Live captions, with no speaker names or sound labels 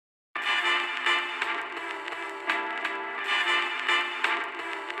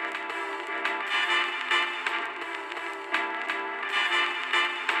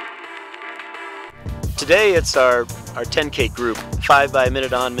Today it's our 10K group, 5 by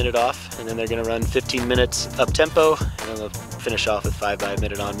minute on, minute off, and then they're going to run 15 minutes up tempo, and then they'll finish off with 5 by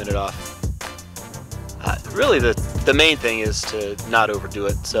minute on, minute off. Really the main thing is to not overdo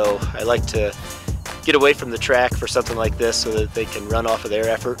it, so I like to get away from the track for something like this so that they can run off of their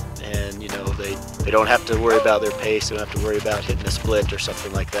effort, and you know, they don't have to worry about their pace, they don't have to worry about hitting a split or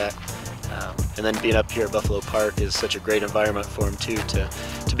something like that. And then being up here at Buffalo Park is such a great environment for them too,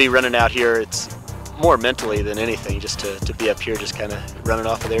 to be running out here. It's more mentally than anything, just to be up here just kind of running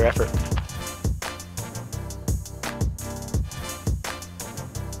off of their effort.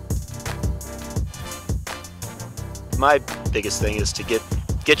 My biggest thing is to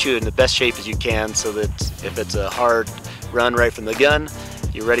get you in the best shape as you can, so that if it's a hard run right from the gun,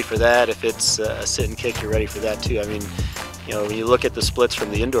 you're ready for that. If it's a sit and kick, you're ready for that too. I mean, you know, when you look at the splits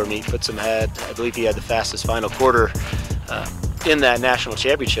from the indoor meet, Futsum had, I believe he had the fastest final quarter in that national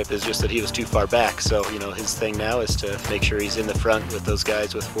championship. Is just that he was too far back. So, you know, his thing now is to make sure he's in the front with those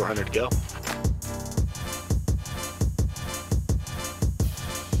guys with 400 to go.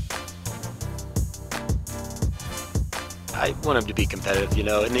 I want him to be competitive, you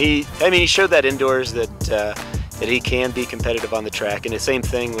know, and he showed that indoors that he can be competitive on the track. And the same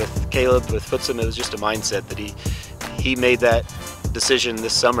thing with Caleb with Futsum. It was just a mindset that he made that decision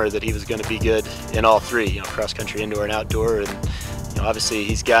this summer that he was going to be good in all three, you know, cross country, indoor, and outdoor. And you know, obviously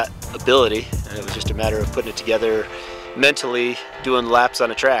he's got ability, and it was just a matter of putting it together mentally, doing laps on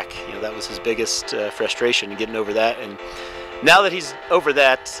a track. You know, that was his biggest frustration, getting over that. And now that he's over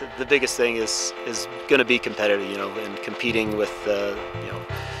that, the biggest thing is going to be competitive, you know, and competing with, you know,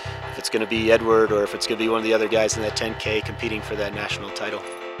 if it's going to be Edward or if it's going to be one of the other guys in that 10K competing for that national title.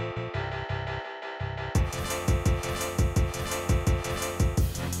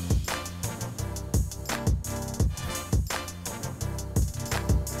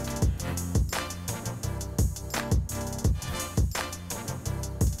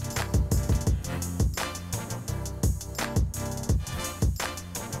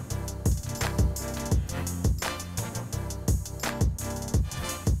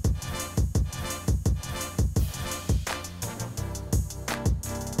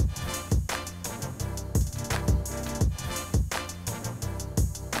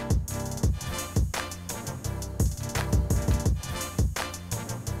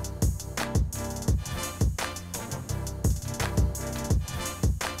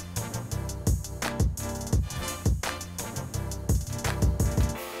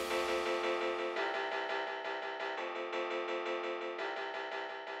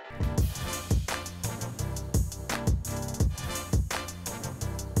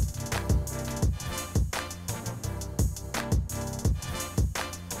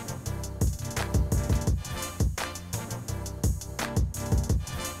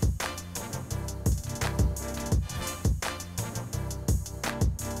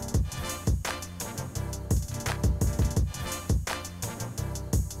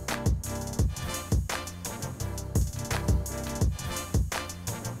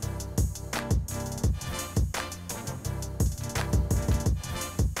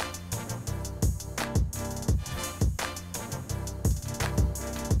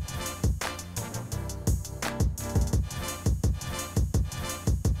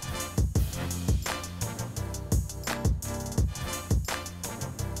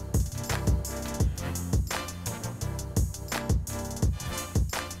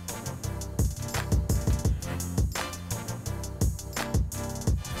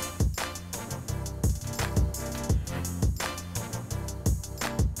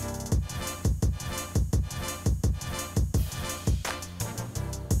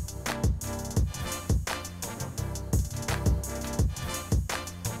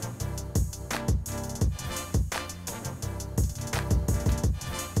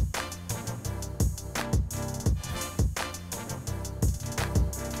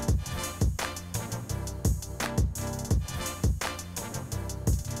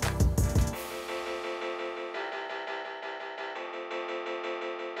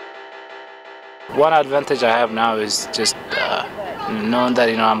 One advantage I have now is just knowing that,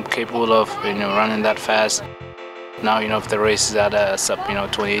 you know, I'm capable of, you know, running that fast. Now, you know, if the race is at a sub, you know,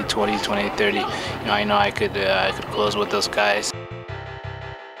 28:20, 28:30, you know, I know I could close with those guys.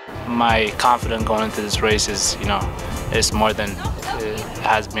 My confidence going into this race is, you know, it's more than it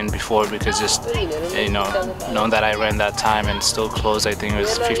has been before, because just, you know, knowing that I ran that time and still close, I think it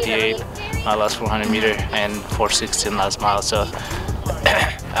was 58 my last 400 meter and 4:16 last mile. So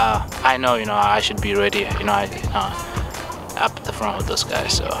I know, you know, I should be ready, you know, up at the front with those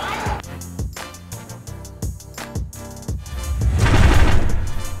guys. So.